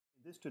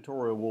This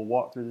tutorial will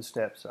walk through the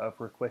steps of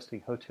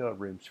requesting hotel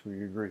rooms for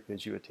your group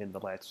as you attend the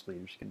Lattice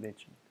Leaders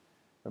Convention.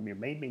 From your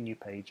main menu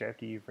page,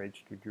 after you've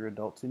registered your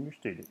adults and your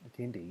student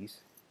attendees,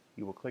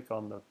 you will click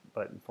on the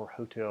button for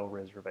hotel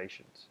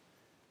reservations.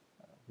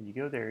 When you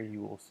go there, you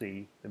will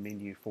see the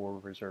menu for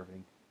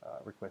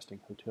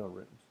requesting hotel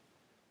rooms.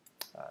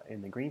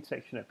 In the green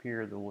section up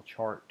here, the little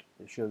chart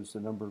that shows the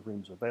number of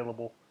rooms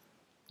available.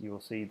 You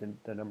will see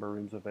the number of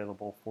rooms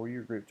available for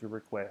your group to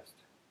request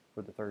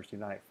for the Thursday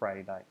night,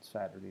 Friday night,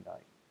 Saturday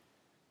night.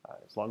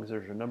 As long as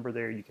there's a number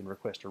there, you can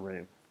request a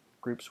room.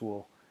 Groups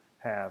will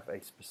have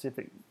a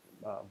specific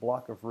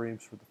block of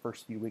rooms for the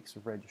first few weeks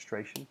of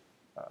registration,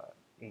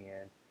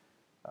 and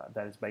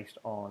that is based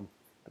on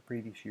the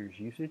previous year's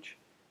usage,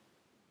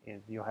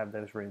 and you'll have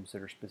those rooms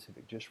that are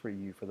specific just for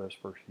you for those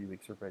first few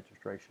weeks of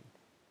registration.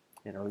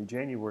 In early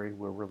January,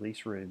 we'll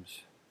release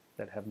rooms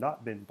that have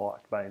not been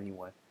blocked by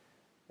anyone,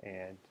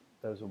 and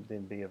those will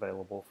then be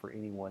available for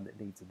anyone that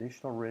needs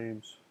additional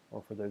rooms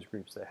or for those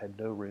groups that had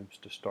no rooms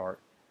to start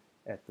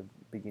at the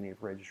beginning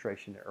of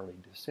registration in early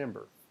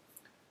December.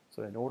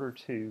 So in order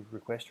to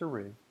request a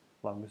room,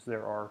 as long as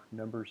there are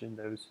numbers in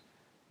those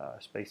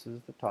spaces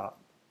at the top,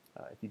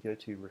 if you go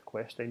to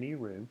request a new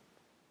room,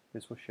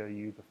 this will show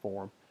you the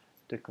form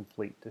to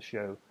complete to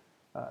show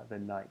the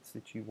nights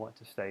that you want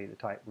to stay, the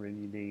type of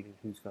room you need, and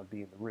who's going to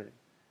be in the room.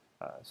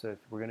 So if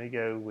we're going to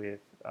go with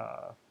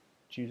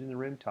choosing the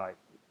room type,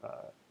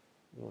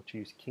 we'll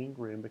choose King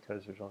Room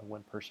because there's only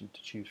one person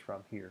to choose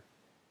from here.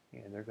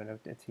 And they're going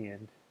to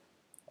attend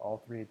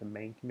all three of the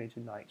main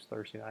convention nights,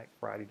 Thursday night,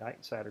 Friday night,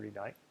 and Saturday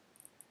night.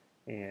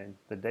 And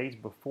the days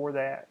before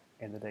that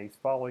and the days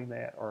following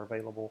that are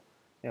available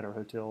at our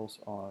hotels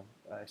on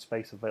a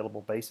space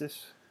available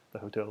basis. The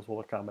hotels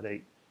will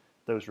accommodate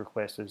those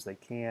requests as they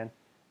can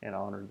and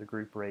honor the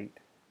group rate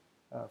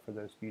for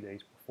those few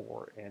days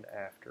before and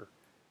after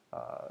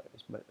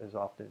as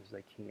often as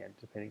they can,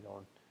 depending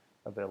on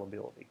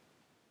availability.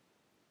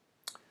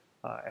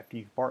 After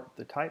you've marked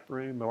the type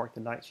room, marked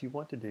the nights you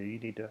want to do, you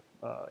need to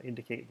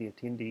indicate the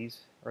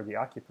attendees or the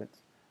occupants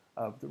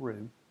of the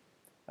room.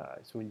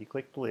 So when you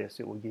click the list,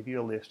 it will give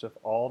you a list of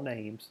all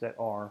names that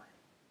are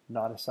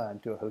not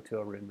assigned to a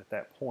hotel room at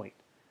that point.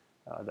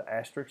 The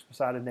asterisk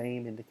beside a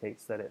name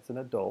indicates that it's an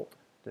adult.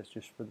 That's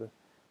just for the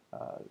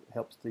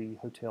helps the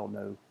hotel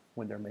know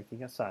when they're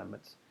making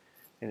assignments.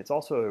 And it's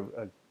also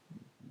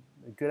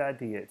a good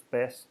idea. It's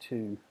best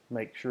to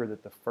make sure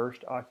that the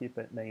first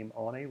occupant name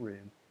on a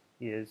room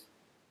is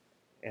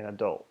an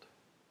adult.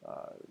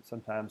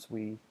 Sometimes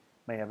we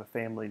may have a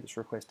family that's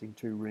requesting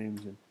 2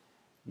 rooms, and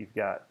you've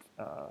got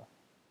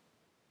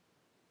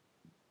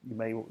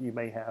you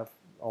may have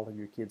all of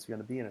your kids going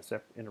to be in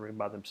a room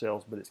by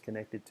themselves, but it's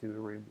connected to a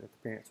room that the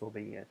parents will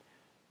be in.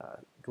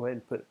 Go ahead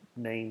and put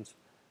names,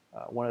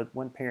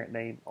 one parent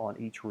name on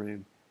each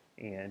room,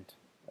 and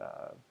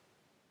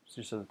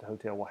just so that the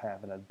hotel will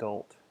have an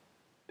adult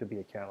to be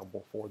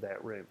accountable for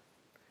that room.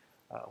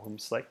 When we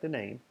select the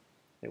name,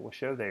 it will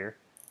show there.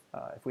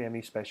 If we have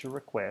any special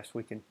requests,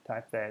 we can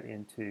type that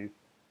into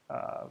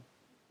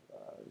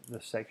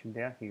the section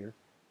down here.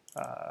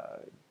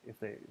 If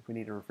we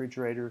need a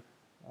refrigerator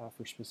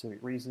for specific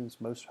reasons,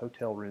 most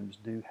hotel rooms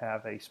do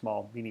have a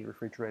small mini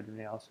refrigerator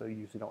now, so you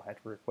usually don't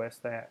have to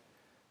request that.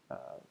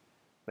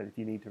 But if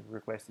you need to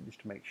request it just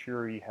to make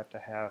sure, you have to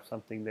have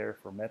something there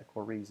for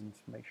medical reasons.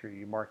 Make sure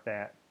you mark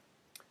that.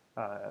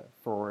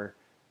 For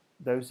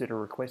those that are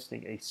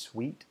requesting a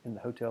suite in the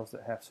hotels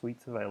that have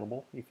suites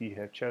available, if you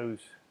have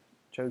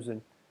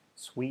chosen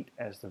suite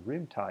as the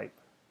room type,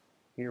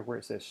 here where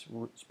it says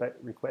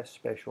request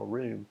special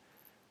room,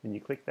 when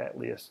you click that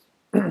list,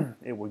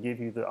 it will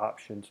give you the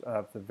options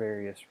of the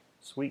various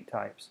suite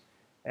types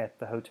at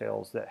the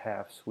hotels that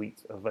have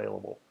suites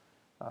available.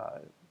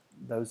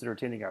 Those that are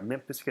attending our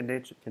Memphis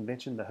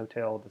convention, the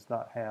hotel does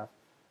not have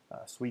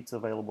suites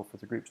available for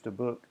the groups to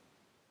book.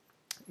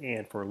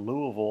 And for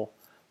Louisville,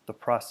 the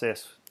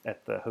process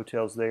at the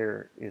hotels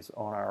there is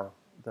on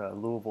the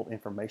Louisville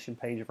information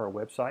page of our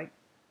website.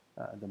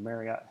 The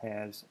Marriott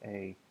has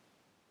a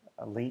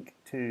link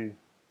to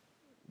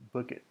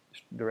book it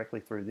directly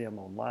through them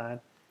online,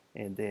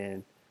 and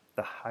then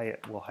the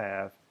Hyatt will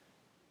have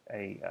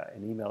an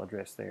email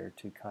address there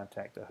to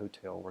contact the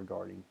hotel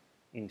regarding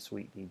any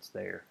suite needs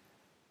there.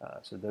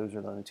 So those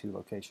are the only 2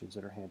 locations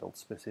that are handled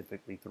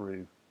specifically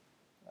through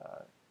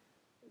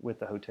with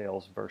the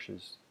hotels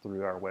versus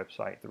through our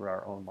website, through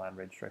our online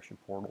registration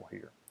portal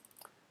here.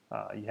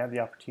 You have the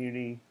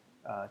opportunity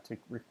to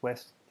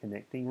request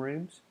connecting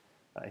rooms.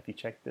 If you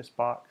check this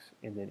box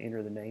and then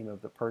enter the name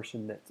of the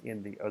person that's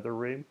in the other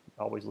room,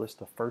 always list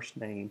the first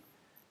name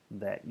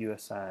that you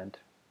assigned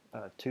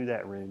to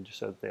that room, just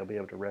so that they'll be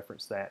able to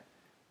reference that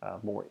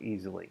more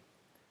easily.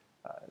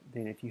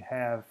 Then if you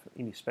have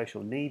any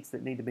special needs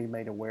that need to be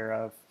made aware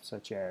of,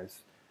 such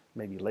as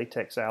maybe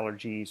latex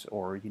allergies,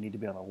 or you need to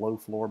be on a low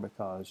floor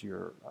because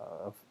you're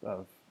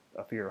of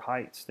fear of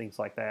heights, things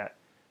like that,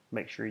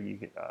 make sure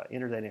you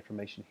enter that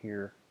information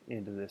here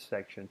into this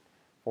section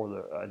for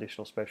the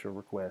additional special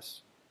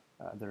requests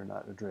that are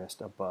not addressed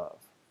above.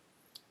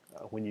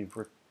 When you've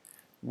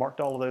marked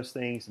all of those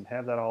things and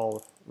have that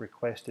all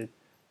requested,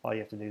 all you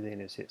have to do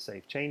then is hit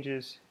Save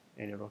Changes,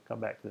 and it'll come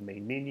back to the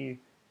main menu,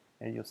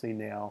 and you'll see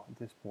now at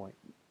this point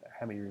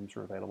how many rooms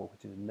are available,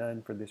 which is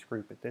none for this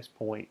group at this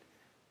point,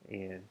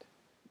 and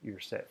you're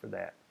set for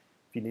that.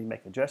 If you need to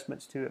make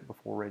adjustments to it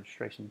before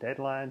registration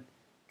deadline,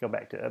 go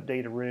back to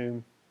Update a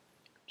Room,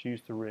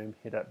 choose the room,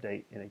 hit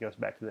Update, and it goes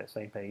back to that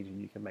same page,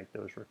 and you can make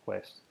those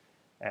requests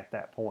at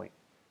that point.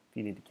 If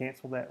you need to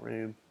cancel that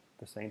room,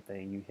 the same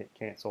thing, you hit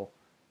Cancel,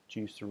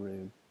 choose the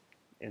room,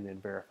 and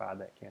then verify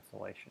that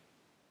cancellation.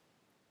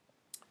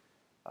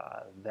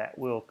 That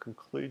will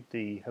conclude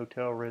the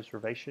hotel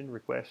reservation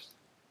request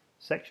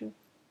section,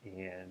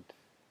 and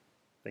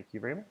thank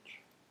you very much.